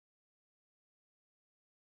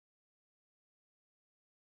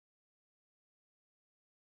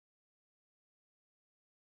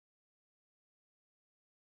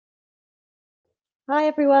Hi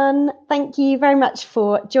everyone, thank you very much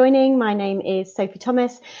for joining. My name is Sophie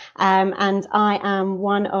Thomas and I am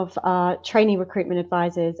one of our trainee recruitment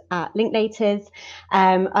advisors at Linklaters.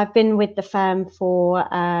 I've been with the firm for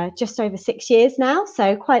just over 6 years now,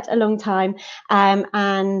 so quite a long time,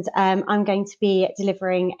 and I'm going to be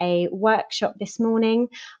delivering a workshop this morning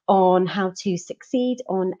on how to succeed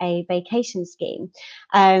on a vacation scheme.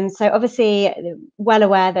 So obviously well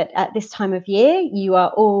aware that at this time of year you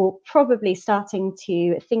are all probably starting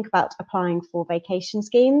to think about applying for vacation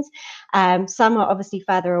schemes. Some are obviously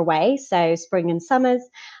further away, so spring and summers,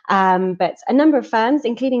 but a number of firms,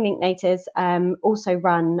 including Linklaters, also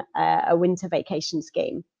run a winter vacation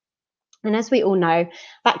scheme. And as we all know,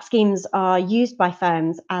 VAC schemes are used by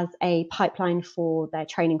firms as a pipeline for their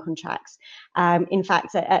training contracts. In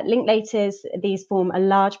fact, at Linklaters, these form a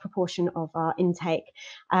large proportion of our intake,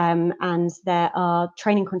 and there are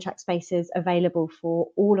training contract spaces available for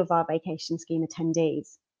all of our vacation scheme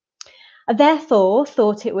attendees. I therefore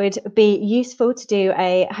thought it would be useful to do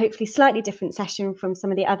a hopefully slightly different session from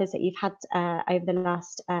some of the others that you've had over the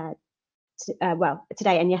last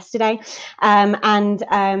today and yesterday, and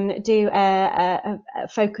do a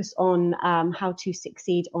focus on how to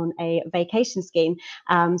succeed on a vacation scheme.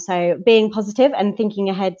 So being positive and thinking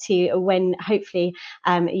ahead to when hopefully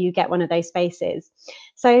you get one of those spaces.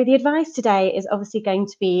 So the advice today is obviously going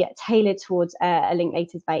to be tailored towards a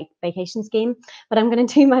Linklaters vacation scheme, but I'm going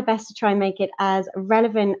to do my best to try and make it as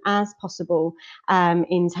relevant as possible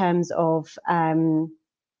in terms of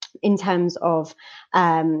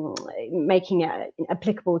making it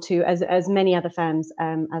applicable to as many other firms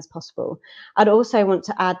as possible. I'd also want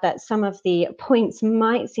to add that some of the points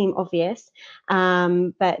might seem obvious,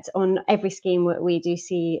 but on every scheme we do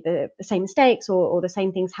see the same mistakes or the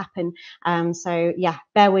same things happen. So yeah,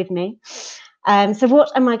 bear with me. So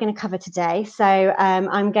what am I going to cover today? So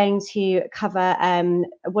I'm going to cover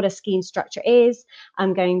what a scheme structure is.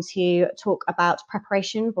 I'm going to talk about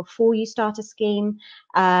preparation before you start a scheme.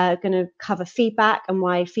 Going to cover feedback and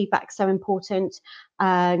why feedback is so important.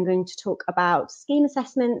 I'm going to talk about scheme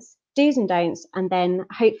assessments, do's and don'ts, and then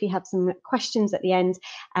hopefully have some questions at the end.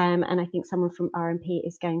 And I think someone from RMP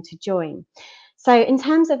is going to join. So in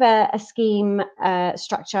terms of a scheme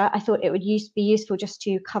structure, I thought it would be useful just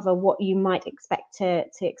to cover what you might expect to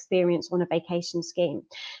experience on a vacation scheme.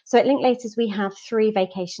 So at Linklaters, we have 3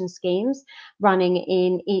 vacation schemes running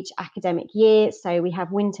in each academic year. So we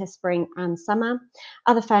have winter, spring and summer.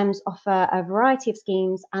 Other firms offer a variety of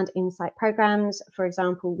schemes and insight programs. For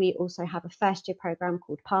example, we also have a first year program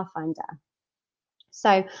called Pathfinder.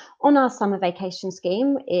 So on our summer vacation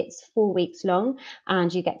scheme, it's 4 weeks long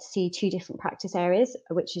and you get to see 2 different practice areas,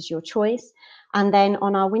 which is your choice. And then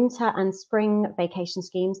on our winter and spring vacation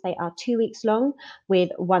schemes, they are 2 weeks long with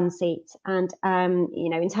 1 seat. And,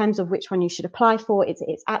 in terms of which one you should apply for,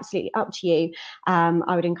 it's absolutely up to you.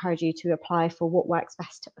 I would encourage you to apply for what works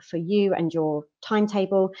best for you and your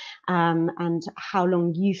timetable, and how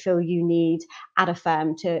long you feel you need at a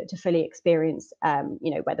firm to fully experience,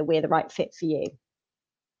 whether we're the right fit for you.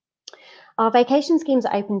 Our vacation schemes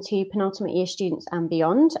are open to penultimate year students and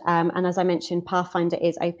beyond. And as I mentioned, Pathfinder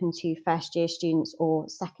is open to first year students or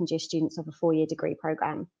second year students of a 4-year degree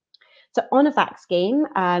programme. So on a VAC scheme,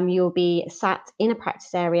 you'll be sat in a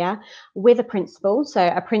practice area with a principal. So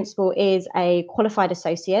a principal is a qualified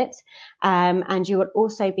associate, and you will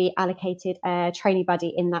also be allocated a trainee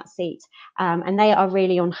buddy in that seat. And they are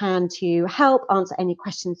really on hand to help answer any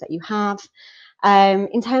questions that you have.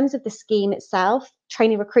 In terms of the scheme itself,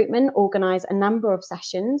 trainee recruitment organise a number of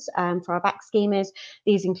sessions for our VAC schemers.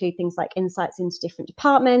 These include things like insights into different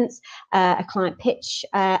departments, a client pitch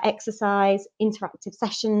exercise, interactive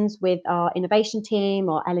sessions with our innovation team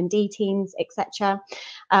or L&D teams, etc.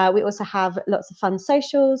 We also have lots of fun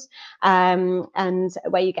socials, and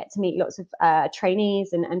where you get to meet lots of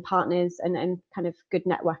trainees and partners and kind of good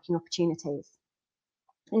networking opportunities.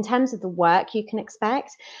 In terms of the work you can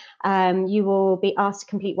expect, you will be asked to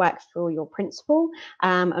complete work for your principal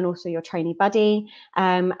and also your trainee buddy.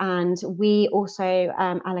 And we also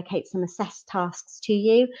allocate some assessed tasks to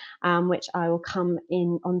you, which I will come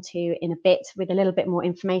onto in a bit with a little bit more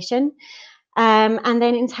information. And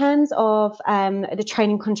then in terms of the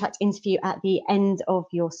training contract interview at the end of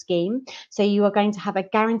your scheme, so you are going to have a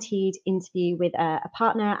guaranteed interview with a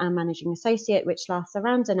partner and managing associate, which lasts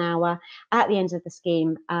around an hour at the end of the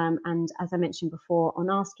scheme. And as I mentioned before, on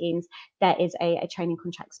our schemes, there is a training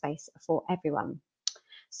contract space for everyone.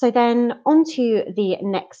 So then on to the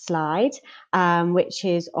next slide, which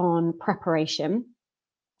is on preparation.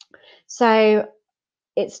 So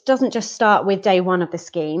it doesn't just start with day one of the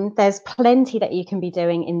scheme. There's plenty that you can be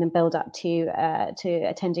doing in the build up to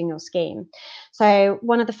attending your scheme. So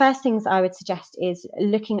one of the first things I would suggest is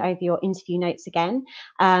looking over your interview notes again,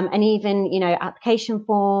 and even application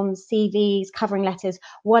forms, CVs, covering letters,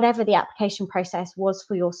 whatever the application process was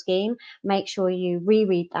for your scheme. Make sure you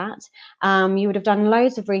reread that. You would have done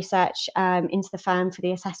loads of research into the firm for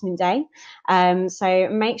the assessment day. So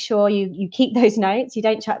make sure you keep those notes. You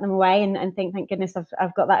don't chuck them away and think, thank goodness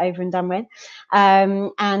I've got that over and done with.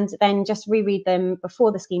 And then just reread them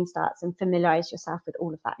before the scheme starts and familiarise yourself with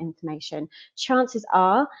all of that information. Chances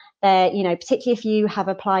are that, particularly if you have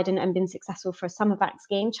applied and been successful for a summer back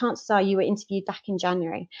scheme, chances are you were interviewed back in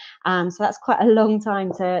January. So that's quite a long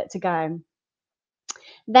time to go.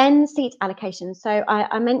 Then seat allocation. So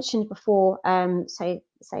I mentioned before,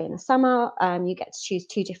 say in the summer, you get to choose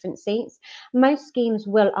 2 different seats. Most schemes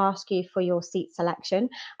will ask you for your seat selection,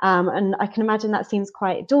 and I can imagine that seems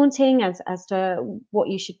quite daunting as to what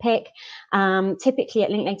you should pick. Typically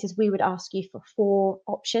at Linklaters, we would ask you for 4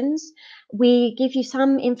 options. We give you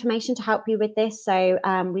some information to help you with this, so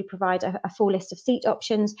we provide a full list of seat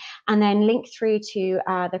options and then link through to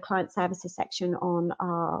the client services section on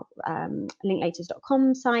our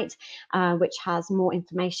linklaters.com site, which has more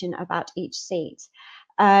information about each seat.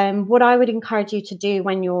 What I would encourage you to do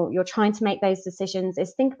when you're trying to make those decisions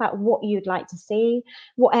is think about what you'd like to see,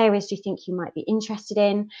 what areas do you think you might be interested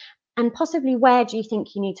in, and possibly where do you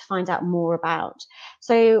think you need to find out more about.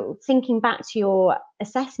 So thinking back to your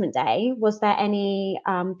assessment day, was there any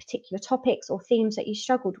particular topics or themes that you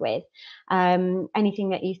struggled with? Anything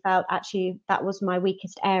that you felt, actually, that was my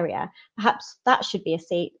weakest area? Perhaps that should be a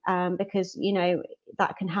seat, because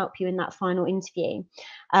that can help you in that final interview.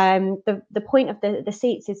 The point of the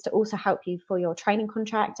seats is to also help you for your training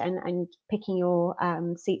contract and picking your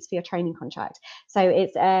seats for your training contract. So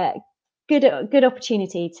it's a good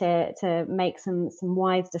opportunity to make some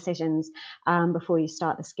wise decisions before you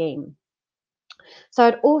start the scheme. So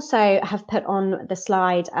I'd also have put on the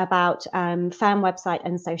slide about firm website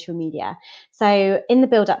and social media. So in the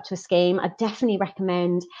build up to a scheme, I definitely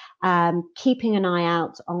recommend keeping an eye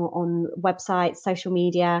out on websites, social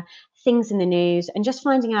media, things in the news, and just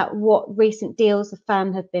finding out what recent deals the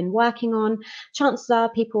firm have been working on. Chances are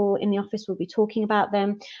people in the office will be talking about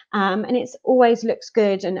them, and it always looks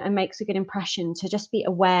good and makes a good impression to just be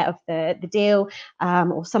aware of the deal,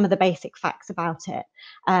 or some of the basic facts about it.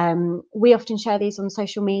 We often share these on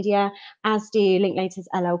social media, as do Linklaters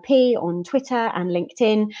LLP on Twitter and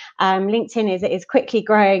LinkedIn. LinkedIn is quickly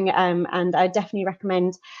growing, and I definitely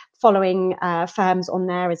recommend following firms on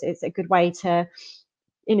there. It's a good way to,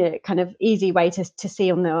 kind of easy way to see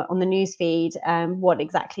on the news feed what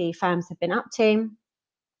exactly firms have been up to.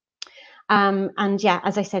 And yeah,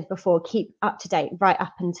 as I said before, keep up to date right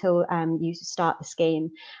up until you start the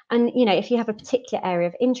scheme. And if you have a particular area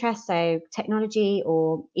of interest, so technology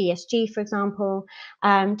or ESG, for example,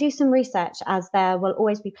 do some research, as there will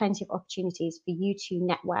always be plenty of opportunities for you to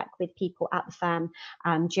network with people at the firm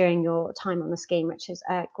during your time on the scheme, which is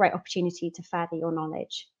a great opportunity to further your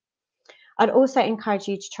knowledge. I'd also encourage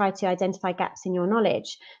you to try to identify gaps in your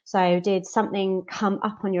knowledge. So did something come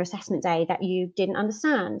up on your assessment day that you didn't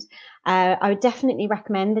understand? I would definitely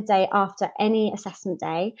recommend the day after any assessment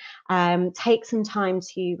day, take some time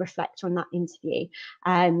to reflect on that interview.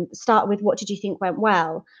 Start with, what did you think went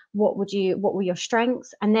well? What were your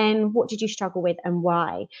strengths? And then what did you struggle with and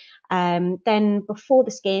why? Then before the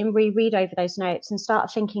scheme, reread over those notes and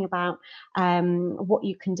start thinking about what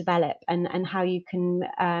you can develop and how you can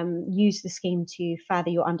use the scheme to further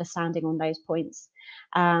your understanding on those points.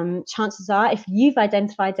 Chances are, if you've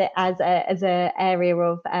identified it as a area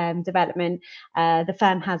of development, the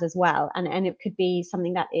firm has as well, and it could be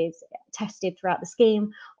something that is tested throughout the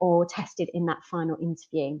scheme or tested in that final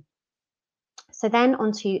interview. So then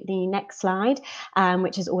onto the next slide,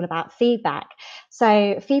 which is all about feedback.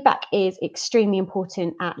 So feedback is extremely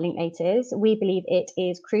important at Linklaters. We believe it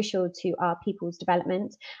is crucial to our people's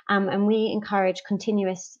development, and we encourage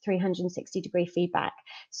continuous 360-degree feedback.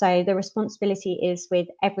 So the responsibility is with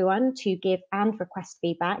everyone to give and request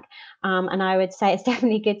feedback, and I would say it's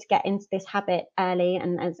definitely good to get into this habit early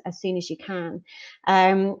and as soon as you can.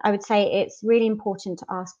 I would say it's really important to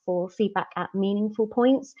ask for feedback at meaningful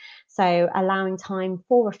points, so allowing time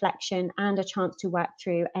for reflection and a chance to work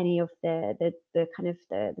through any of the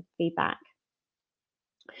feedback.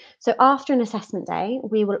 So after an assessment day,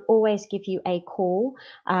 we will always give you a call,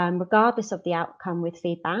 regardless of the outcome, with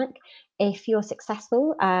feedback. If you're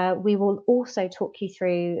successful, we will also talk you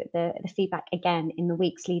through the feedback again in the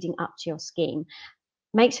weeks leading up to your scheme.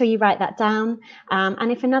 Make sure you write that down.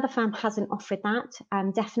 And if another firm hasn't offered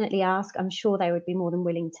that, definitely ask. I'm sure they would be more than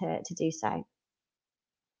willing to do so.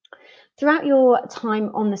 Throughout your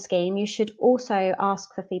time on the scheme, you should also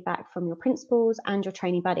ask for feedback from your principals and your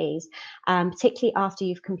training buddies, particularly after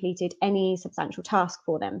you've completed any substantial task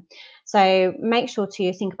for them. So make sure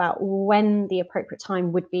to think about when the appropriate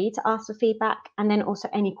time would be to ask for feedback, and then also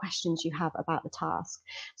any questions you have about the task.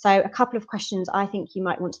 So a couple of questions I think you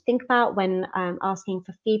might want to think about when asking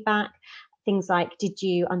for feedback. Things like, did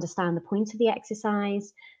you understand the point of the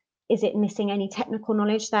exercise? Is it missing any technical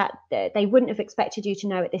knowledge that they wouldn't have expected you to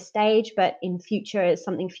know at this stage, but in future is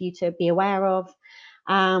something for you to be aware of?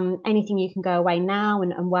 Anything you can go away now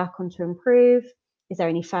and work on to improve? Is there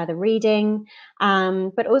any further reading?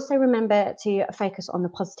 But also remember to focus on the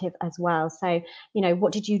positive as well. So,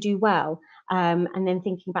 what did you do well? And then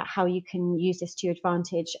thinking about how you can use this to your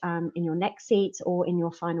advantage in your next seat or in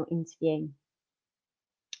your final interview.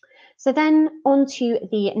 So then on to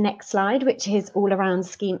the next slide, which is all around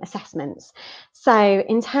scheme assessments. So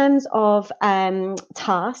in terms of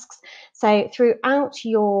tasks, so throughout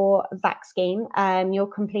your VAC scheme, you'll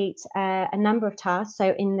complete a number of tasks.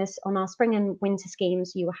 So on our spring and winter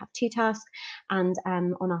schemes, you will have 2 tasks, and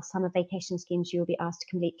on our summer vacation schemes, you'll be asked to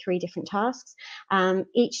complete 3 different tasks.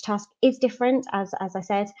 Each task is different, as I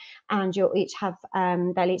said, and they'll each have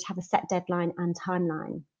a set deadline and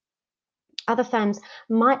timeline. Other firms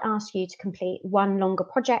might ask you to complete one longer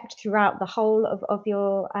project throughout the whole of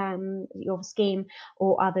your scheme,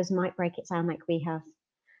 or others might break it down like we have.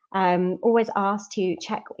 Always ask to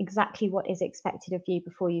check exactly what is expected of you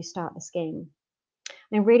before you start the scheme.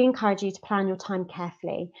 I really encourage you to plan your time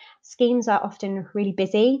carefully. Schemes are often really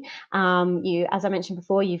busy. As I mentioned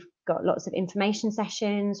before, you've got lots of information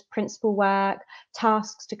sessions, principal work,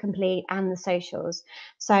 tasks to complete, and the socials.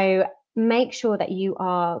 So make sure that you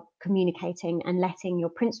are communicating and letting your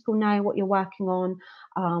principal know what you're working on,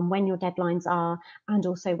 when your deadlines are, and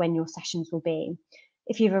also when your sessions will be.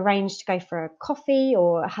 If you've arranged to go for a coffee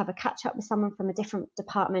or have a catch up with someone from a different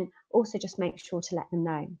department, also just make sure to let them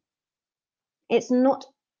know. It's not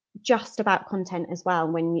just about content as well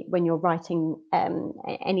when you're writing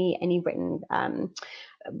any written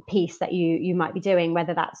piece that you might be doing,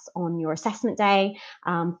 whether that's on your assessment day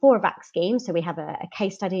for a VAC scheme. So we have a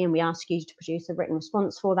case study and we ask you to produce a written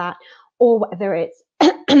response for that, or whether it's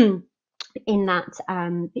in that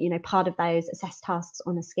part of those assessed tasks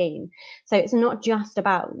on a scheme. So it's not just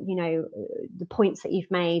about the points that you've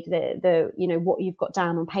made, the what you've got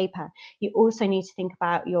down on paper. You also need to think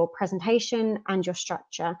about your presentation and your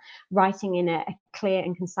structure, writing in a clear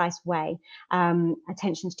and concise way.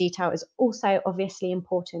 Attention to detail is also obviously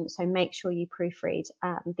important, so make sure you proofread.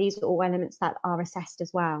 These are all elements that are assessed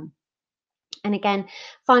as well. And again,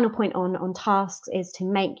 final point on tasks is to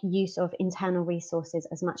make use of internal resources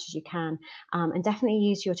as much as you can, and definitely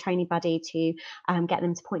use your trainee buddy to get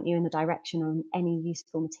them to point you in the direction on any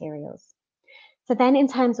useful materials. So then in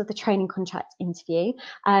terms of the training contract interview,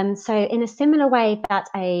 so in a similar way that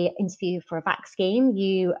a interview for a VAC scheme,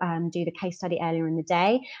 you do the case study earlier in the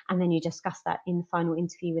day, and then you discuss that in the final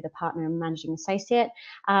interview with a partner and managing associate.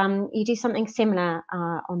 You do something similar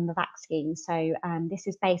on the VAC scheme. So this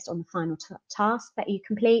is based on the final task that you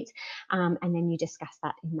complete, and then you discuss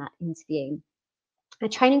that in that interview. A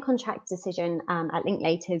training contract decision at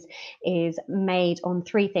Linklaters is made on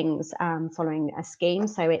 3 things following a scheme.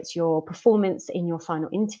 So it's your performance in your final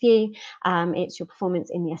interview, it's your performance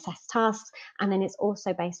in the assessed tasks, and then it's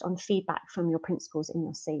also based on feedback from your principals in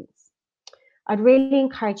your seats. I'd really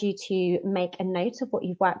encourage you to make a note of what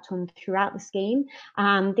you've worked on throughout the scheme.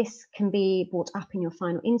 This can be brought up in your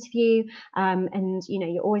final interview, and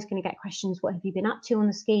you're always going to get questions: what have you been up to on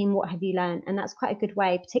the scheme? What have you learned? And that's quite a good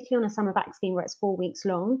way, particularly on a summer VAC scheme where it's 4 weeks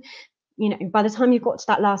long. By the time you've got to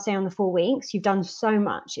that last day on the 4 weeks, you've done so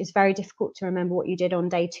much. It's very difficult to remember what you did on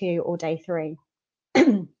day 2 or day 3.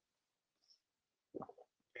 And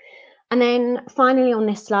then finally on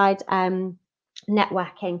this slide,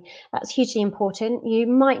 networking. That's hugely important. You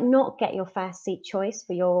might not get your first seat choice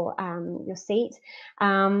for your seat,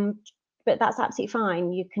 but that's absolutely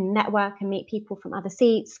fine. You can network and meet people from other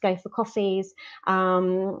seats, go for coffees,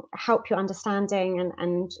 help your understanding,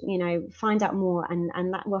 and find out more,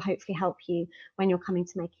 and that will hopefully help you when you're coming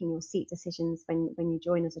to making your seat decisions when you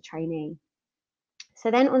join as a trainee.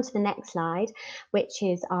 So then on to the next slide, which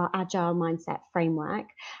is our agile mindset framework.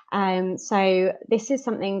 So this is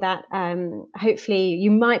something that hopefully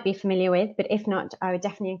you might be familiar with, but if not, I would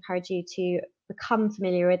definitely encourage you to become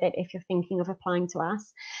familiar with it if you're thinking of applying to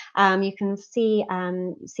us. You can see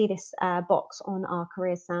this box on our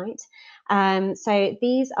careers site. So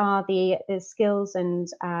these are the skills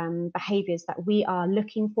and behaviours that we are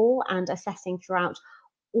looking for and assessing throughout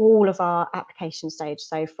all of our application stage.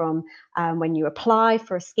 So from when you apply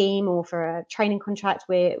for a scheme or for a training contract,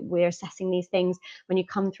 we're assessing these things when you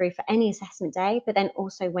come through for any assessment day, but then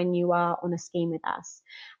also when you are on a scheme with us.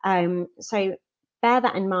 So bear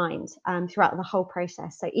that in mind throughout the whole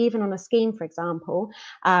process. So even on a scheme, for example,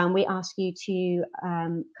 we ask you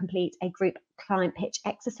to complete a group client pitch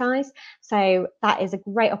exercise. So that is a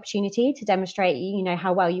great opportunity to demonstrate,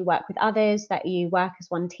 how well you work with others, that you work as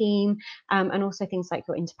one team, and also things like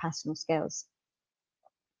your interpersonal skills.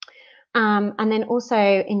 And then also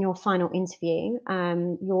in your final interview,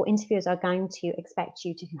 your interviewers are going to expect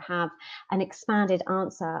you to have an expanded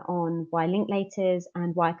answer on why Linklaters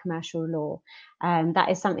and why commercial law. That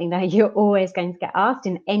is something that you're always going to get asked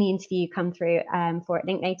in any interview you come through for at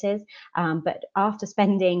Linklaters. But after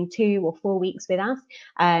spending 2 or 4 weeks with us,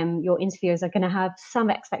 your interviewers are going to have some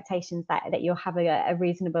expectations that you'll have a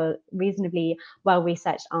reasonably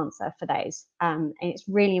well-researched answer for those. And it's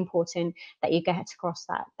really important that you get across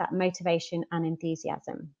that motivation and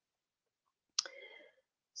enthusiasm.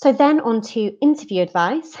 So then on to interview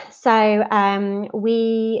advice. So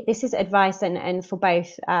this is advice and for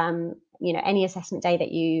both any assessment day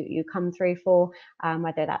that you come through for,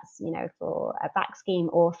 whether that's for a back scheme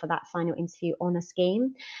or for that final interview on a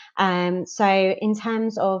scheme. So in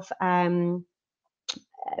terms of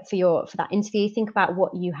for that interview, think about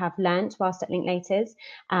what you have learnt whilst at Linklaters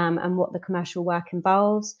and what the commercial work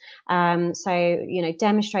involves. So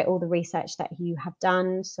demonstrate all the research that you have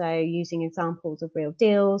done. So using examples of real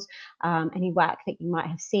deals, any work that you might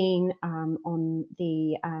have seen on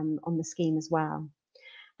the scheme as well.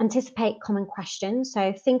 Anticipate common questions.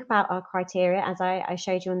 So think about our criteria as I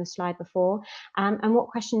showed you on the slide before, and what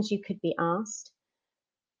questions you could be asked.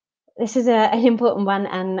 This is an important one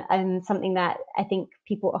and something that I think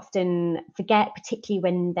people often forget, particularly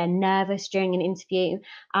when they're nervous during an interview.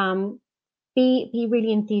 Be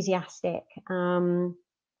really enthusiastic and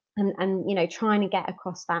trying to get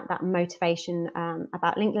across that motivation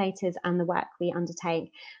about Linklaters and the work we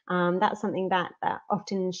undertake. That's something that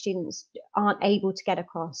often students aren't able to get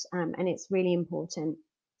across, and it's really important.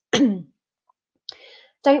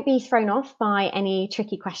 Don't be thrown off by any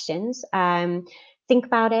tricky questions. Think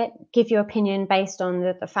about it, give your opinion based on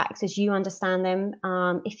the facts as you understand them.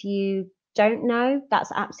 If you don't know,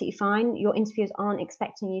 that's absolutely fine. Your interviewers aren't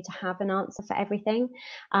expecting you to have an answer for everything.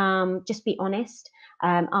 Just be honest.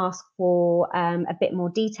 Ask for a bit more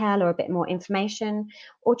detail or a bit more information,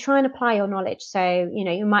 or try and apply your knowledge. So,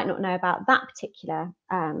 you might not know about that particular,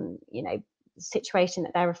 situation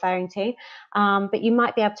that they're referring to, but you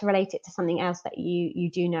might be able to relate it to something else that you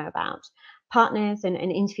do know about. Partners and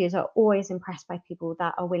interviewers are always impressed by people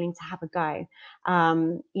that are willing to have a go.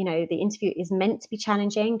 The interview is meant to be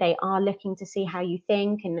challenging. They are looking to see how you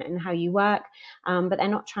think and how you work, but they're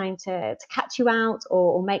not trying to catch you out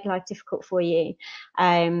or make life difficult for you.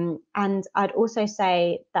 And I'd also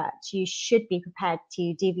say that you should be prepared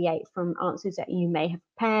to deviate from answers that you may have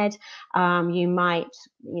prepared. You might,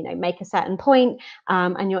 make a certain point,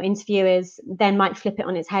 and your interviewers then might flip it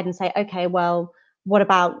on its head and say, okay, well, what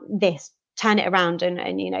about this? Turn it around and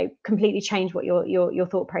completely change what your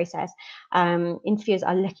thought process. Interviewers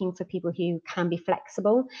are looking for people who can be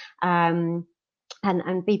flexible and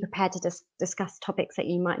be prepared to discuss topics that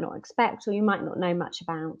you might not expect or you might not know much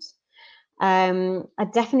about. I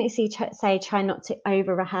definitely say try not to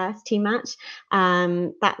over rehearse too much.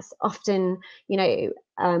 That's often,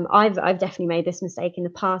 I've definitely made this mistake in the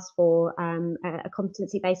past for a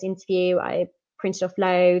competency based interview. I printed off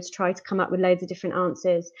loads, tried to come up with loads of different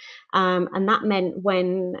answers. And that meant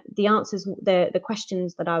when the answers, the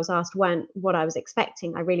questions that I was asked weren't what I was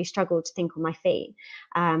expecting, I really struggled to think on my feet.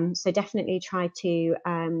 So definitely try to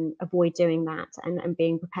avoid doing that and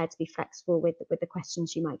being prepared to be flexible with the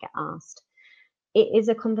questions you might get asked. It is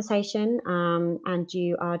a conversation, and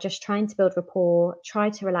you are just trying to build rapport. Try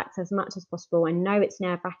to relax as much as possible. I know it's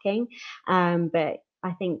nerve-wracking, but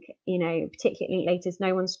I think particularly Linklaters,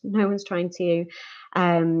 no one's trying to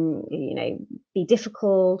be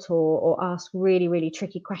difficult or ask really, really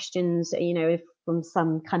tricky questions. If from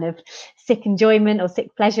some kind of sick enjoyment or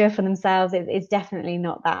sick pleasure for themselves, it's definitely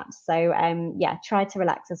not that. So try to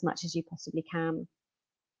relax as much as you possibly can.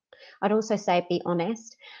 I'd also say be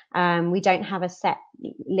honest. We don't have a set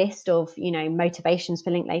list of, motivations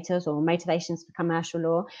for Linklaters or motivations for commercial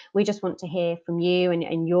law. We just want to hear from you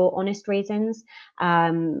and your honest reasons.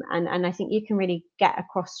 And I think you can really get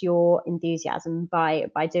across your enthusiasm by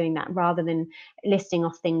doing that, rather than listing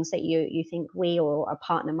off things that you think we or a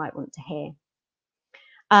partner might want to hear.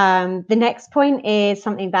 The next point is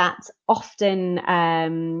something that often,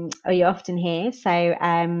 or you often hear.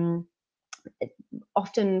 So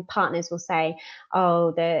often partners will say,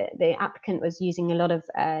 oh, the applicant was using a lot of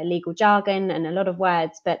legal jargon and a lot of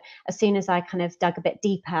words, but as soon as I kind of dug a bit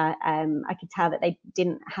deeper, I could tell that they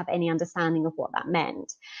didn't have any understanding of what that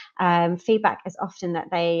meant. Feedback is often that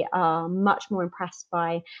they are much more impressed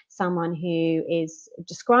by someone who is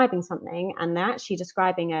describing something, and they're actually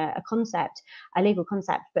describing a concept, a legal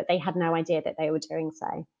concept, but they had no idea that they were doing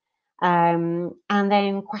so. And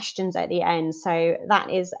then questions at the end. So that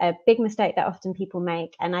is a big mistake that often people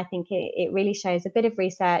make. And I think it really shows a bit of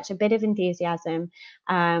research, a bit of enthusiasm.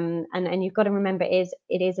 And you've got to remember it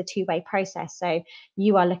is a two-way process. So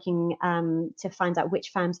you are looking to find out which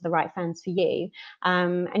firms are the right firms for you.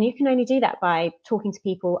 And you can only do that by talking to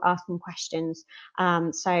people, asking questions.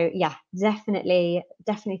 So yeah, definitely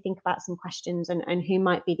think about some questions and who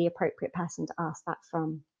might be the appropriate person to ask that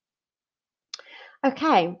from.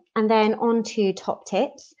 Okay, and then on to top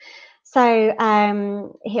tips. So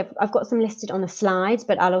here I've got some listed on the slides,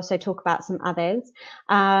 but I'll also talk about some others.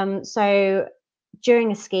 So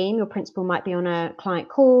during a scheme, your principal might be on a client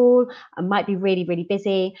call, might be really, really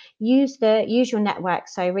busy. Use your network.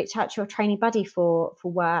 So reach out to your trainee buddy for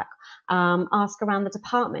work. Ask around the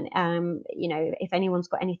department. If anyone's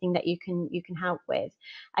got anything that you can help with.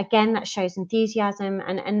 Again, that shows enthusiasm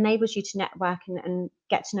and enables you to network and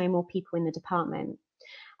get to know more people in the department.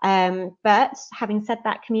 But having said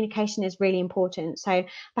that, communication is really important. So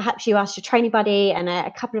perhaps you ask your trainee buddy and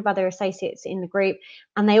a couple of other associates in the group,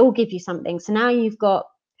 and they all give you something. So now you've got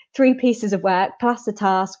 3 pieces of work plus a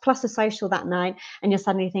task plus a social that night, and you're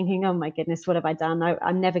suddenly thinking, oh my goodness, what have I done?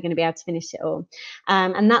 I'm never going to be able to finish it all.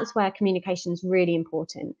 And that's where communication is really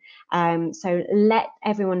important. So let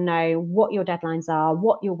everyone know what your deadlines are,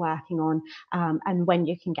 what you're working on, and when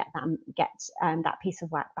you can get that piece of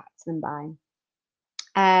work back to them by.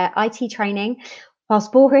 IT training,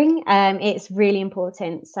 whilst boring, it's really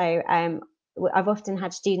important. So I've often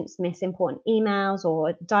had students miss important emails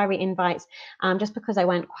or diary invites just because I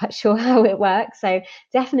weren't quite sure how it works. So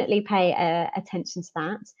definitely pay attention to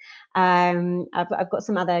that. I've got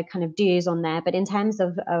some other kind of do's on there, but in terms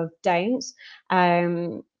of don'ts,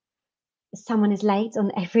 someone is late on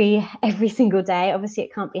every single day. Obviously,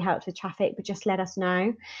 it can't be helped with traffic, but just let us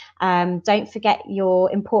know. Don't forget your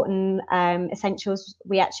important essentials.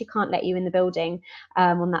 We actually can't let you in the building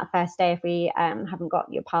on that first day if we haven't got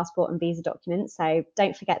your passport and visa documents. So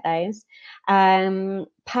don't forget those.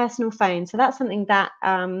 Personal phone. So that's something that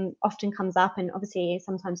often comes up, and obviously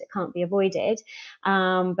sometimes it can't be avoided.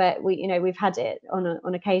 But we've had it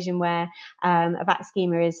on occasion where a back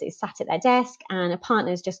schemer is sat at their desk and a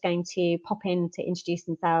partner is just going to pop in to introduce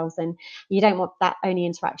themselves, and you don't want that only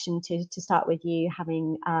interaction to start with you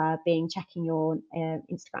having being checking your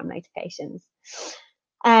Instagram notifications.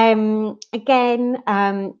 Again,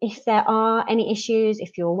 if there are any issues,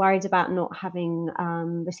 if you're worried about not having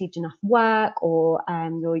received enough work, or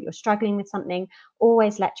you're struggling with something,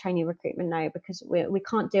 always let trainee recruitment know, because we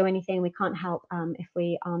can't do anything, we can't help if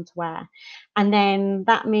we aren't aware. And then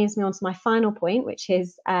that moves me on to my final point, which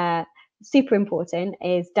is super important,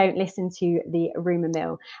 is don't listen to the rumour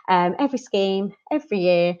mill. Every scheme, every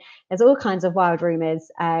year, there's all kinds of wild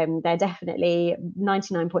rumours. They're definitely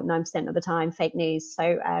 99.9% of the time fake news.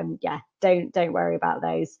 So yeah, don't worry about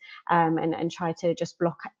those, and try to just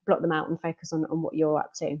block them out and focus on what you're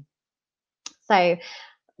up to. So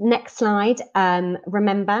next slide.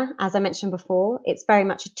 Remember, as I mentioned before, it's very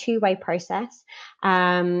much a two-way process.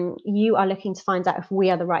 You are looking to find out if we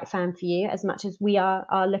are the right firm for you, as much as we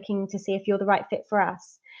are looking to see if you're the right fit for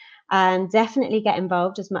us. And definitely get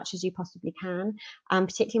involved as much as you possibly can,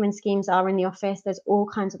 particularly when schemes are in the office. There's all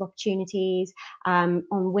kinds of opportunities. On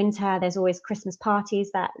winter, there's always Christmas parties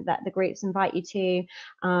that the groups invite you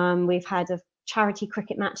to. We've had charity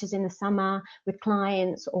cricket matches in the summer with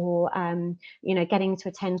clients, or getting to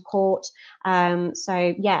attend court.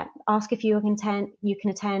 So yeah, ask if you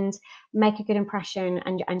can attend, make a good impression,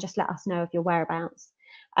 and just let us know of your whereabouts.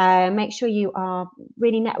 Make sure you are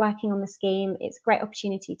really networking on the scheme. It's a great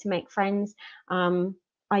opportunity to make friends.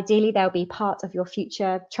 Ideally, they'll be part of your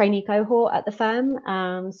future trainee cohort at the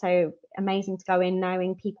firm. So amazing to go in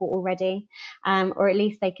knowing people already, or at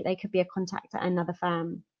least they could be a contact at another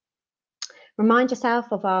firm. remind yourself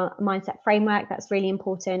of our mindset framework. That's really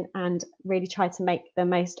important, and really try to make the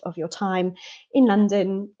most of your time in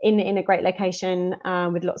London, in a great location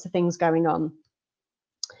with lots of things going on.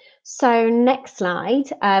 So next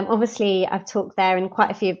slide. Obviously, I've talked there, and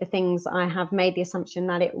quite a few of the things I have made the assumption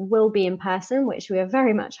that it will be in person, which we are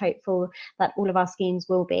very much hopeful that all of our schemes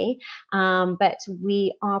will be. But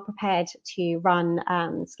we are prepared to run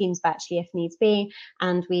schemes virtually if needs be.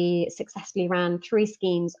 And we successfully ran 3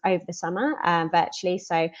 schemes over the summer virtually.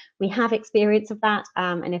 So we have experience of that.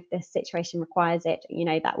 And if the situation requires it, you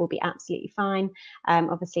know, that will be absolutely fine.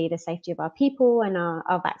 Obviously, the safety of our people and our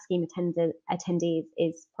VAC scheme attendees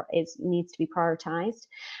needs to be prioritized.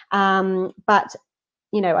 But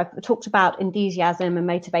you know, I've talked about enthusiasm and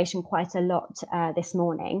motivation quite a lot this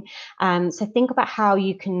morning. So think about how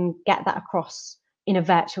you can get that across in a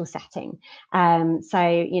virtual setting. So,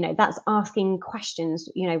 you know, that's asking questions,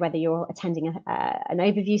 you know, whether you're attending an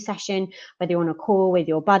overview session, whether you're on a call with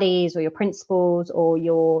your buddies or your principals, or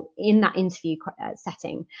you're in that interview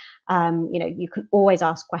setting. You know, you can always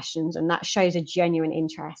ask questions, and that shows a genuine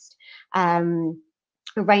interest.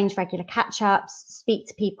 Arrange regular catch-ups, speak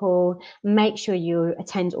to people, make sure you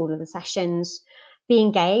attend all of the sessions, be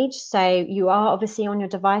engaged. So you are obviously on your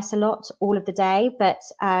device a lot all of the day, but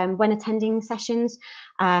when attending sessions,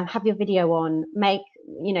 have your video on, make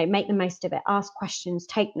the most of it, ask questions,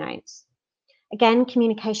 take notes. Again,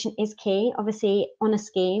 communication is key. Obviously, on a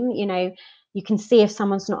scheme, you know, you can see if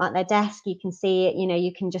someone's not at their desk. You can see, you know,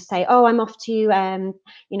 you can just say, oh, I'm off to, you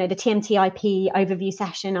know, the TMTIP overview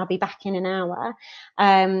session. I'll be back in an hour.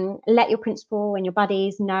 Let your principal and your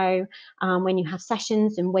buddies know when you have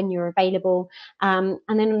sessions and when you're available. And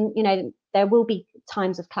then, you know, there will be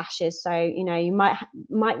times of clashes. So, you know, you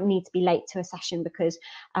might need to be late to a session because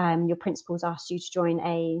your principal's asked you to join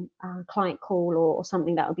a client call or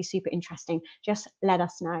something that would be super interesting. Just let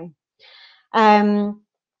us know.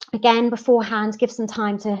 Again, beforehand, give some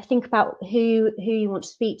time to think about who you want to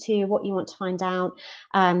speak to, what you want to find out.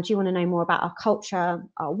 Do you want to know more about our culture,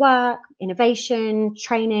 our work, innovation,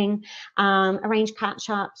 training? Arrange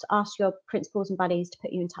catch-ups, ask your principals and buddies to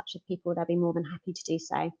put you in touch with people. They'll be more than happy to do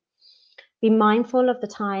so. Be mindful of the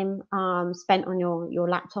time spent on your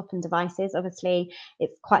laptop and devices. Obviously,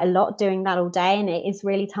 it's quite a lot doing that all day, and it is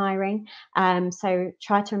really tiring. So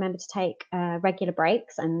try to remember to take regular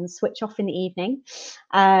breaks and switch off in the evening.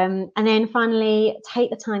 And then finally, take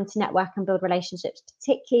the time to network and build relationships,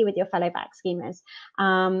 particularly with your fellow VAC schemers.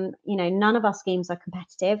 You know, none of our schemes are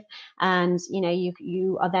competitive, and you know,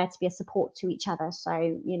 you are there to be a support to each other.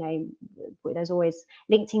 So you know, there's always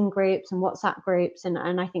LinkedIn groups and WhatsApp groups, and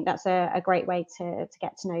I think that's a great way to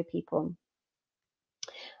get to know people.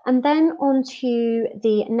 And then on to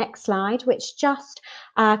the next slide, which just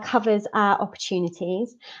covers our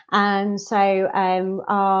opportunities. So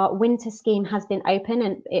our winter scheme has been open,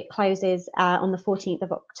 and it closes on the 14th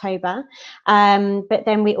of October. But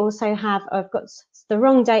then we also have, I've got the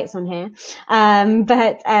wrong dates on here,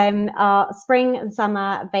 but our spring and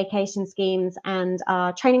summer vacation schemes and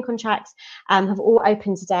our training contracts have all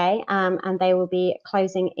opened today, and they will be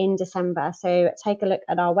closing in December. So take a look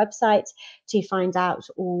at our website to find out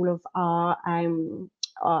all of our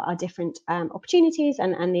different opportunities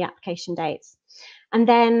and the application dates. And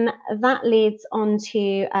then that leads on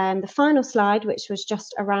to the final slide, which was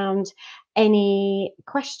just around any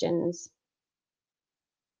questions.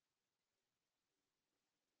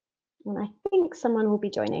 And I think someone will be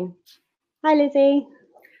joining. Hi, Lizzie.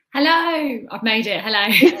 Hello, I've made it. Hello.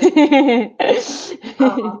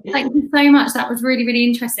 Oh, thank you so much. That was really, really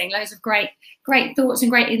interesting. Loads of great thoughts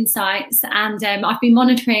and great insights. And I've been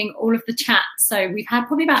monitoring all of the chats. So we've had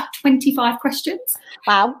probably about 25 questions.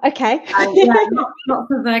 Wow. Okay. Yeah,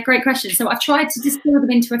 lots of great questions. So I've tried to distill them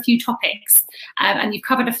into a few topics, and you've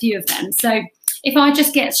covered a few of them. So if I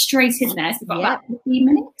just get straight in there, so we've got about 15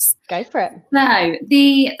 minutes. Go for it. So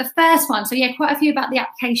the first one. So yeah, quite a few about the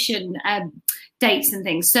application dates and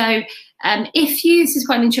things. So this is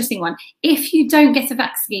quite an interesting one. If you don't get a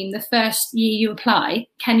VAC scheme the first year you apply,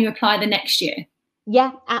 can you apply the next year?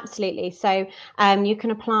 Yeah, absolutely. So you can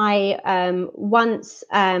apply once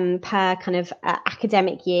per kind of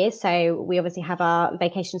academic year. So we obviously have our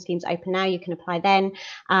vacation schemes open now. You can apply then.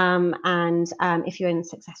 And if you're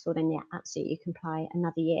unsuccessful, then yeah, absolutely, you can apply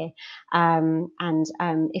another year. And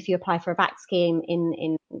if you apply for a VAC scheme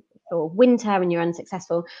in for winter and you're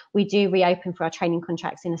unsuccessful, we do reopen for our training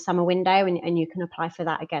contracts in a summer window, and you can apply for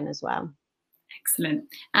that again as well. Excellent.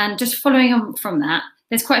 And just following on from that,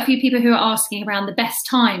 there's quite a few people who are asking around the best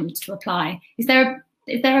time to apply. Is there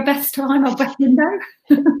Is there a best time or best window?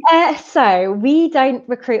 So we don't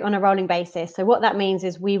recruit on a rolling basis. So what that means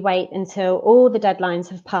is we wait until all the deadlines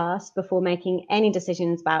have passed before making any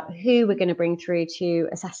decisions about who we're going to bring through to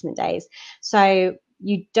assessment days. So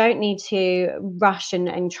you don't need to rush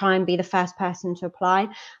and try and be the first person to apply.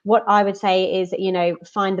 What I would say is,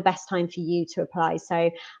 find the best time for you to apply. So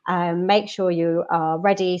make sure you are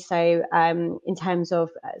ready. So in terms of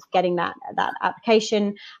getting that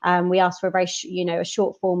application, we ask for a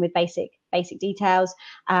short form with basic details,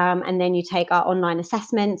 and then you take our online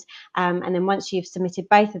assessment, and then once you've submitted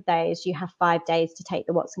both of those, you have 5 days to take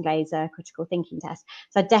the Watson-Glaser critical thinking test.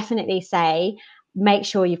 So I definitely say make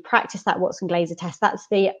sure you've practiced that Watson-Glaser test. That's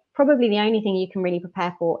probably the only thing you can really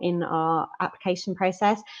prepare for in our application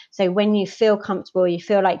process. So when you feel comfortable, you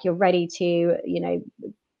feel like you're ready to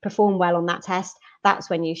perform well on that test, that's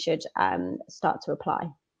when you should start to apply.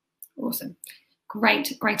 Awesome.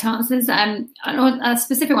 Great answers. A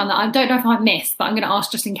specific one that I don't know if I've missed, but I'm going to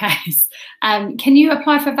ask just in case. Can you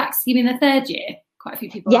apply for a VAC scheme in the 3rd year? Quite a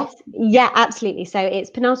few people. Yes, yeah, absolutely. So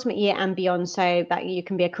it's penultimate year and beyond. So that you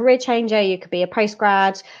can be a career changer, you could be a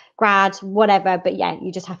postgrad, grad, whatever. But yeah,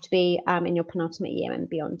 you just have to be in your penultimate year and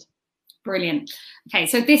beyond. Brilliant. Okay,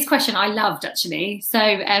 so this question I loved actually. So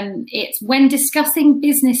it's when discussing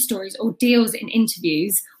business stories or deals in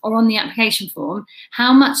interviews or on the application form,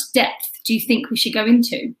 how much depth do you think we should go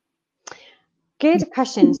into? Good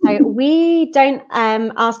question. So we don't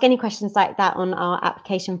ask any questions like that on our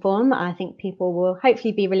application form. I think people will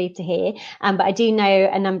hopefully be relieved to hear. But I do know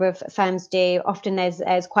a number of firms do. Often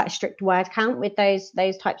there's quite a strict word count with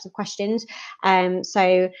those types of questions.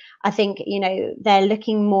 So I think they're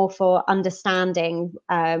looking more for understanding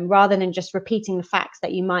rather than just repeating the facts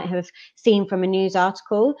that you might have seen from a news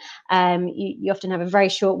article. You often have a very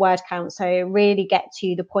short word count, so really get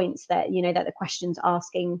to the points that that the question's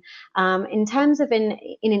asking. In terms of in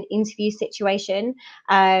an interview situation,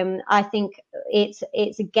 I think it's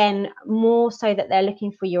again more so that they're looking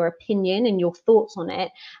for your opinion and your thoughts on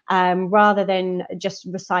it, rather than just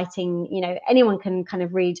reciting. Anyone can kind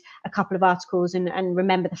of read a couple of articles and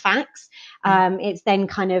remember the facts. It's then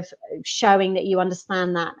kind of showing that you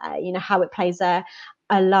understand that how it plays a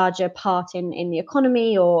larger part in the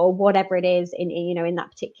economy or whatever it is in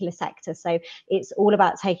that particular sector. So it's all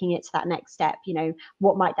about taking it to that next step.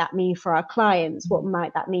 What might that mean for our clients? What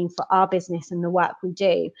might that mean for our business and the work we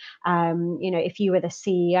do? If you were the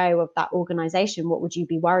CEO of that organization, what would you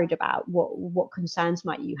be worried about? What concerns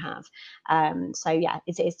might you have? So yeah,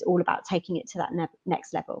 it's all about taking it to that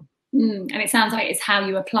next level. And it sounds like it's how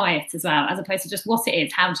you apply it as well, as opposed to just what it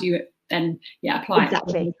is. How do you then apply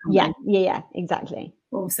exactly. it? Yeah, exactly.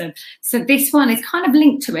 Awesome. So this one is kind of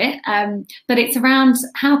linked to it, but it's around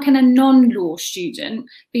how can a non-law student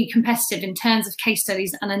be competitive in terms of case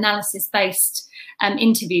studies and analysis-based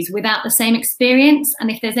interviews without the same experience,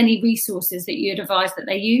 and if there's any resources that you'd advise that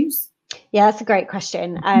they use? Yeah, that's a great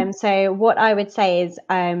question. So what I would say is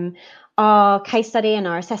our case study and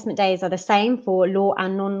our assessment days are the same for law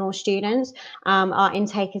and non-law students. Our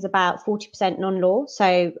intake is about 40% non-law.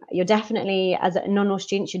 So you're definitely, as a non-law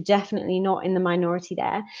student, you're definitely not in the minority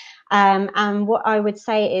there. And what I would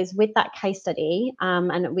say is with that case study,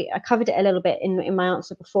 and I covered it a little bit in my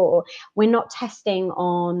answer before, we're not testing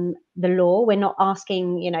on the law. We're not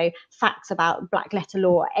asking, facts about black letter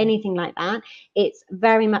law or anything like that. It's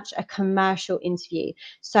very much a commercial interview.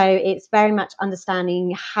 So it's very much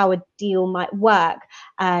understanding how a deal might work.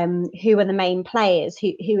 Who are the main players?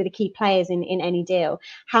 Who are the key players in any deal?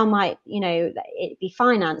 How might, it be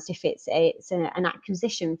financed if it's an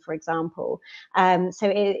acquisition, for example? So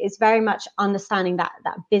it's very much understanding that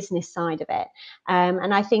business side of it.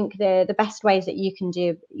 And I think the best ways that you can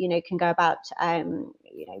go about,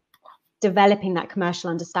 developing that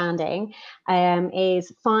commercial understanding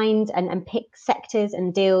is find and pick sectors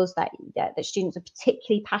and deals that students are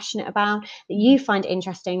particularly passionate about, that you find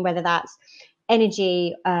interesting, whether that's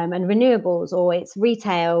energy and renewables, or it's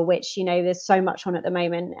retail, which there's so much on at the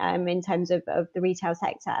moment in terms of the retail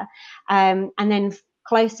sector, and then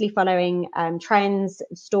closely following trends,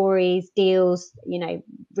 stories, deals,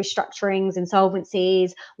 restructurings,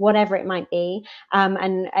 insolvencies, whatever it might be,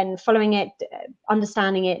 and following it,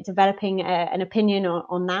 understanding it, developing an opinion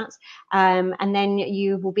on that, and then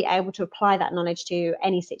you will be able to apply that knowledge to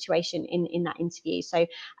any situation in that interview. So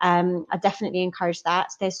I definitely encourage that.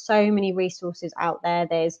 There's so many resources out there.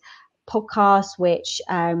 There's podcasts which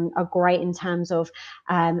are great in terms of,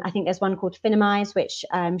 I think there's one called Finimize, which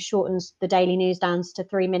shortens the daily news down to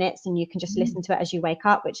 3 minutes, and you can just listen to it as you wake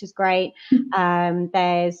up, which is great.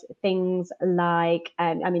 There's things like,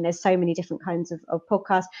 there's so many different kinds of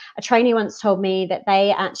podcasts. A trainee once told me that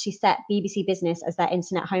they actually set BBC Business as their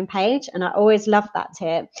internet homepage, and I always loved that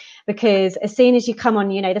tip, because as soon as you come on,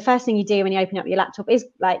 the first thing you do when you open up your laptop is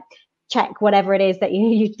like check whatever it is that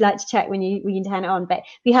you'd like to check when you turn it on. But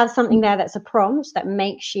if you have something there that's a prompt that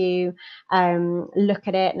makes you look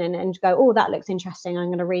at it and go, oh, that looks interesting, I'm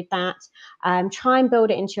going to read that. Try and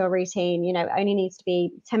build it into your routine. It only needs to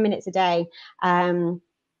be 10 minutes a day.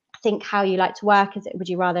 Think how you like to work. Would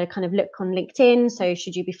you rather kind of look on LinkedIn? So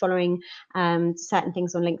should you be following certain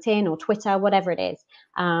things on LinkedIn or Twitter, whatever it is?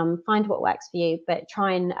 Find what works for you, but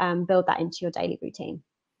try and build that into your daily routine.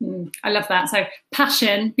 I love that. So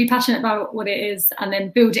be passionate about what it is, and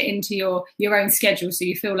then build it into your own schedule, so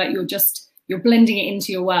you feel like you're blending it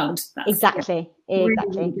into your world. That's exactly. Really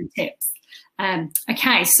good tips.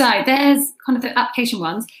 Okay, so there's kind of the application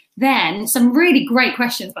ones. Then some really great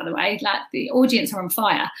questions, by the way, like the audience are on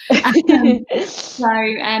fire. So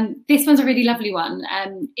this one's a really lovely one.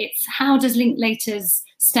 It's, how does Linklaters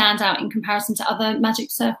stand out in comparison to other Magic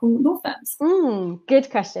Circle law firms? Good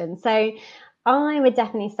question. So I would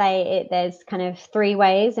definitely say there's kind of 3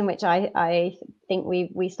 ways in which I think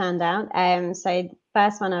we stand out. So the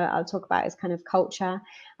first one I'll talk about is kind of culture.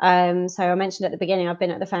 So I mentioned at the beginning, I've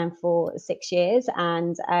been at the firm for 6 years,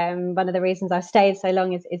 and one of the reasons I've stayed so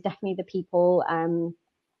long is definitely the people,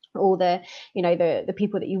 all the the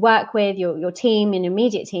people that you work with, your team and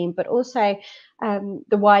immediate team, but also the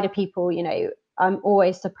wider people. I'm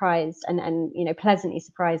always surprised and pleasantly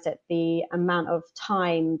surprised at the amount of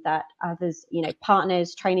time that others,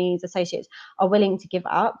 partners, trainees, associates are willing to give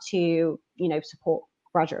up to, support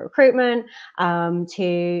graduate recruitment,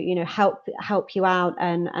 to help you out,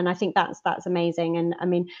 and I think that's amazing. And I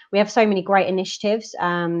mean, we have so many great initiatives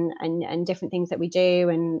and different things that we do,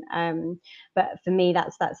 and but for me,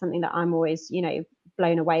 that's something that I'm always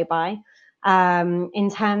blown away by. In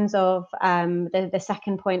terms of the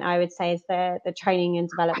second point, I would say is the training and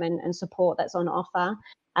development and support that's on offer.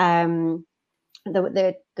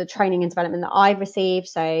 The training and development that I've received,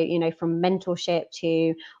 so from mentorship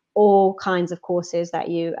to all kinds of courses that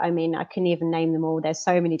I couldn't even name them all. There's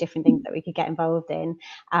so many different things that we could get involved in,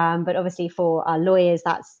 but obviously for our lawyers,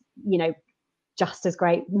 that's just as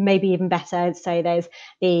great, maybe even better. So there's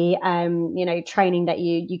the training that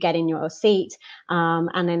you get in your seat,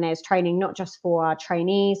 and then there's training not just for our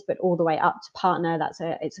trainees but all the way up to partner.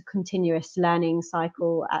 It's a continuous learning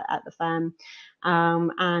cycle at the firm.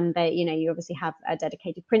 And that you obviously have a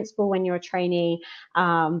dedicated principal when you're a trainee,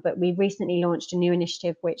 but we recently launched a new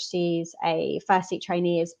initiative which sees a first seat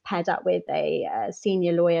trainee is paired up with a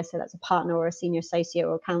senior lawyer, so that's a partner or a senior associate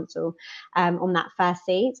or counsel on that first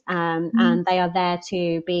seat, and they are there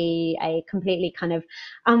to be a completely kind of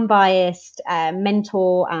unbiased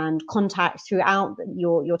mentor and contact throughout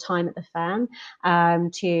your time at the firm,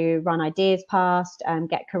 to run ideas past,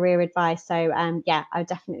 get career advice. So I would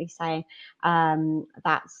definitely say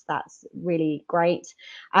that's really great.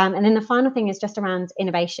 And then the final thing is just around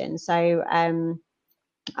innovation. So I'm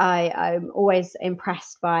always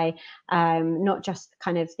impressed by not just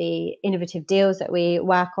kind of the innovative deals that we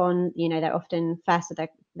work on. They're often first of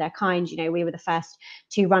their kind. We were the first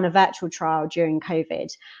to run a virtual trial during COVID.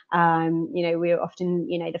 We were often,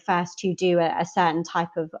 the first to do a certain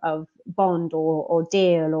type of bond or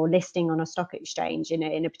deal or listing on a stock exchange in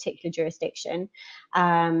a particular jurisdiction.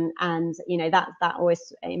 And that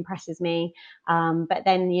always impresses me. But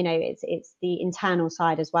then it's the internal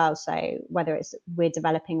side as well. So whether we're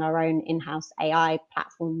developing our own in-house AI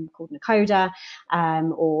platform called Nakoda,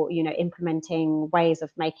 or implementing ways of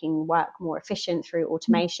making work more efficient through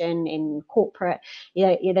automation in corporate,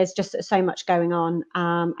 there's just so much going on,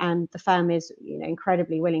 and the firm is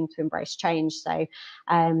incredibly willing to embrace change. So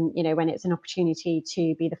when it's an opportunity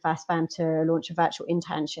to be the first firm to launch a virtual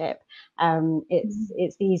internship,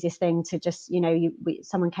 it's the easiest thing to just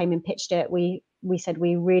someone came and pitched it, we said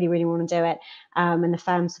we really want to do it, and the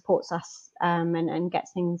firm supports us and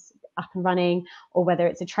gets things up and running. Or whether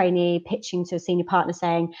it's a trainee pitching to a senior partner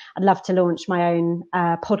saying, I'd love to launch my own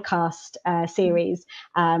podcast series,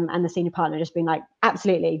 and the senior partner just being like,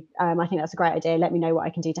 absolutely, I think that's a great idea, let me know what I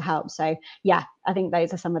can do to help. So I think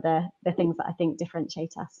those are some of the things that I think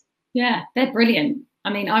differentiate us. Yeah, they're brilliant.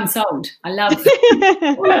 I mean, I'm sold. I love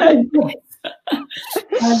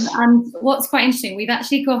and what's quite interesting, we've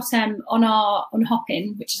actually got on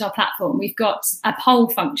Hopin, which is our platform, we've got a poll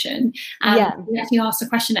function, and we actually asked a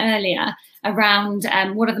question earlier around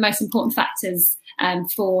what are the most important factors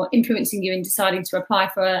for influencing you in deciding to apply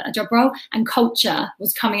for a job role, and culture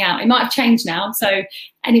was coming out. It might have changed now, so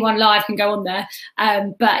anyone live can go on there.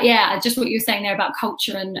 But yeah, just what you were saying there about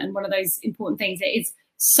culture and one of those important things. It is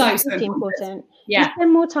so important. Yeah, you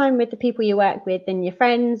spend more time with the people you work with than your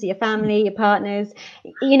friends, your family, your partners.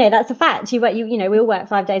 You know, that's a fact. You know, we all work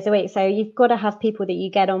 5 days a week, so you've got to have people that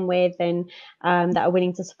you get on with and that are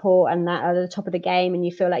willing to support and that are at the top of the game and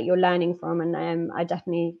you feel like you're learning from. And I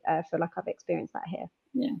definitely feel like I've experienced that here.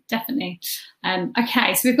 Yeah, definitely.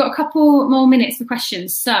 Okay, so we've got a couple more minutes for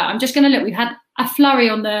questions. So I'm just going to look. We've had a flurry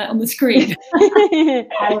on the screen.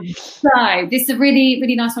 So this is a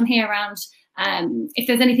really nice one here around. If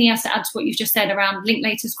there's anything else to add to what you've just said around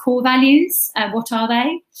Linklaters' core values, what are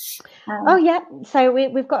they? Oh yeah, so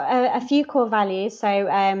we've got a few core values.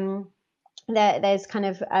 So there's kind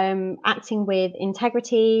of acting with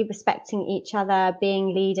integrity, respecting each other,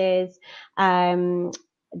 being leaders.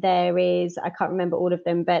 There is, I can't remember all of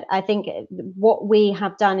them, but I think what we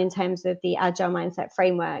have done in terms of the Agile Mindset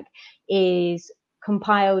Framework is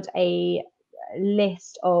compiled a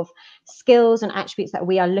list of skills and attributes that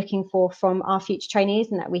we are looking for from our future trainees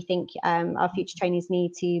and that we think our future trainees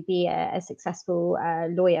need to be a successful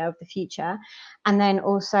lawyer of the future, and then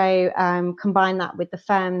also combine that with the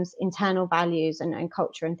firm's internal values and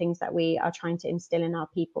culture and things that we are trying to instill in our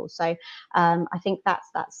people. So I think that's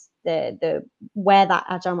the where that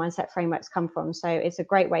Agile Mindset Framework's come from. So it's a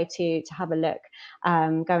great way to have a look,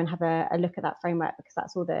 go and have a look at that framework, because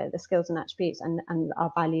that's all the skills and attributes and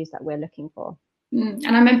our values that we're looking for. And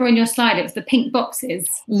I remember on your slide it was the pink boxes.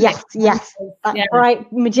 Yes, that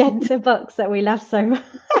bright magenta box that we love so much.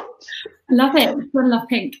 Love it. I love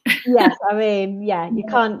pink. Yes, I mean, yeah, you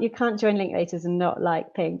can't join Linklaters and not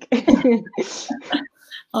like pink.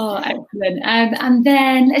 Oh, excellent. And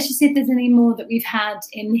then let's just see if there's any more that we've had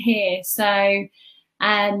in here. So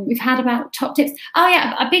we've had about top tips. Oh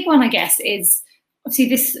yeah, a big one I guess is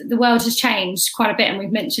obviously the world has changed quite a bit, and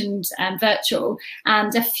we've mentioned virtual,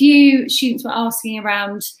 and a few students were asking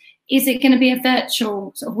around, is it going to be a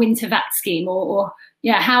virtual sort of winter vac scheme or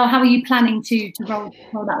yeah, how are you planning to roll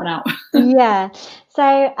that one out? Yeah,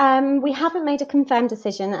 so we haven't made a confirmed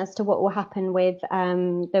decision as to what will happen with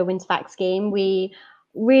the winter vac scheme. We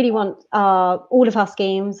really want all of our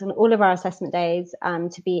schemes and all of our assessment days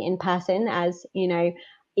to be in person, as you know,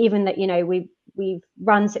 even that, you know, we've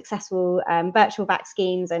run successful virtual vac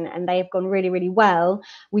schemes and they have gone really well.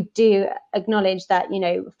 We do acknowledge that, you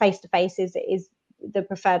know, face-to-face is the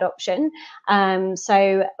preferred option.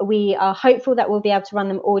 So we are hopeful that we'll be able to run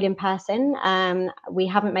them all in person. We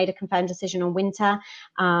haven't made a confirmed decision on winter,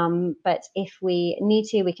 but if we need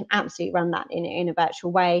to, we can absolutely run that in a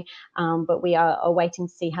virtual way. But we are waiting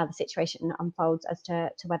to see how the situation unfolds as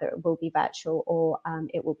to whether it will be virtual or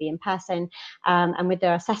it will be in person. And with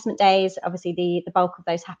their assessment days, obviously the bulk of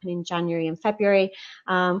those happen in January and February.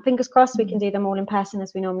 Fingers crossed we can do them all in person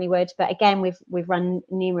as we normally would. But again, we've run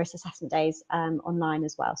numerous assessment days online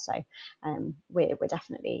as well, so we're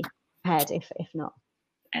definitely prepared if not.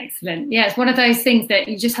 Excellent. Yeah, it's one of those things that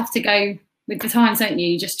you just have to go with the times, don't you?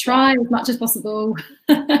 You just try as much as possible.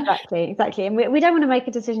 Exactly. And we don't want to make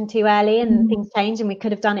a decision too early and things change, and we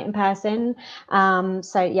could have done it in person.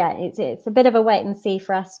 So yeah, it's a bit of a wait and see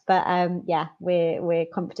for us, but yeah, we're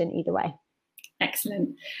confident either way.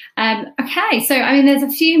 Excellent. Okay, so I mean, there's a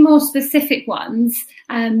few more specific ones.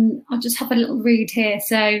 I'll just have a little read here.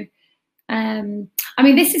 So I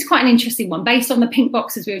mean, this is quite an interesting one based on the pink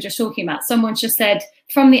boxes we were just talking about. Someone's just said,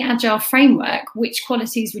 from the Agile framework, which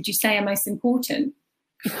qualities would you say are most important?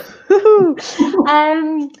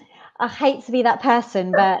 I hate to be that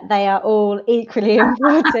person, but they are all equally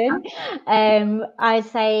important. I'd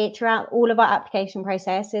say throughout all of our application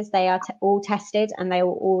processes, they are all tested, and they are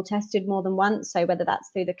all tested more than once. So whether that's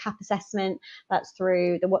through the CAP assessment, that's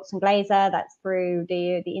through the Watson Glaser, that's through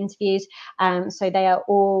the interviews. So they are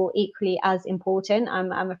all equally as important,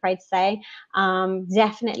 I'm afraid to say.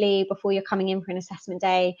 Definitely before you're coming in for an assessment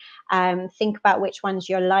day, think about which ones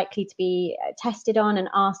you're likely to be tested on and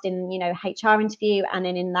asked in, you know, HR interview, and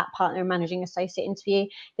then in that partner and managing associate interview.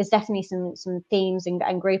 There's definitely some themes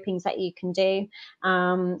and groupings that you can do.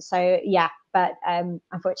 So yeah, but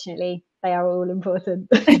unfortunately they are all important.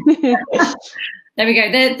 There we go.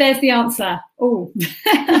 There's the answer. Oh.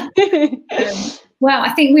 Well,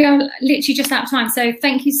 I think we are literally just out of time. So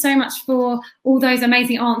thank you so much for all those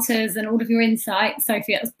amazing answers and all of your insights,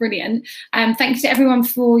 Sophie. That was brilliant. Thank you to everyone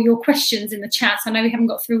for your questions in the chat. I know we haven't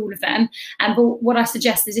got through all of them. But what I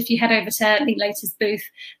suggest is if you head over to Linklaters booth,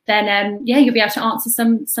 then yeah, you'll be able to answer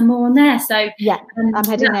some more on there. So yeah, I'm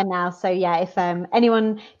heading there now. So yeah, if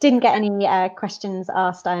anyone didn't get any questions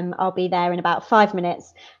asked, I'll be there in about 5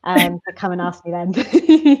 minutes. So come and ask me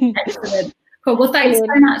then. Excellent. Cool. Well, thanks so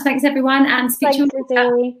much. Thanks everyone, and speak to you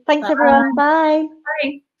later. Thanks everyone. Bye.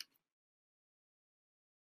 Bye.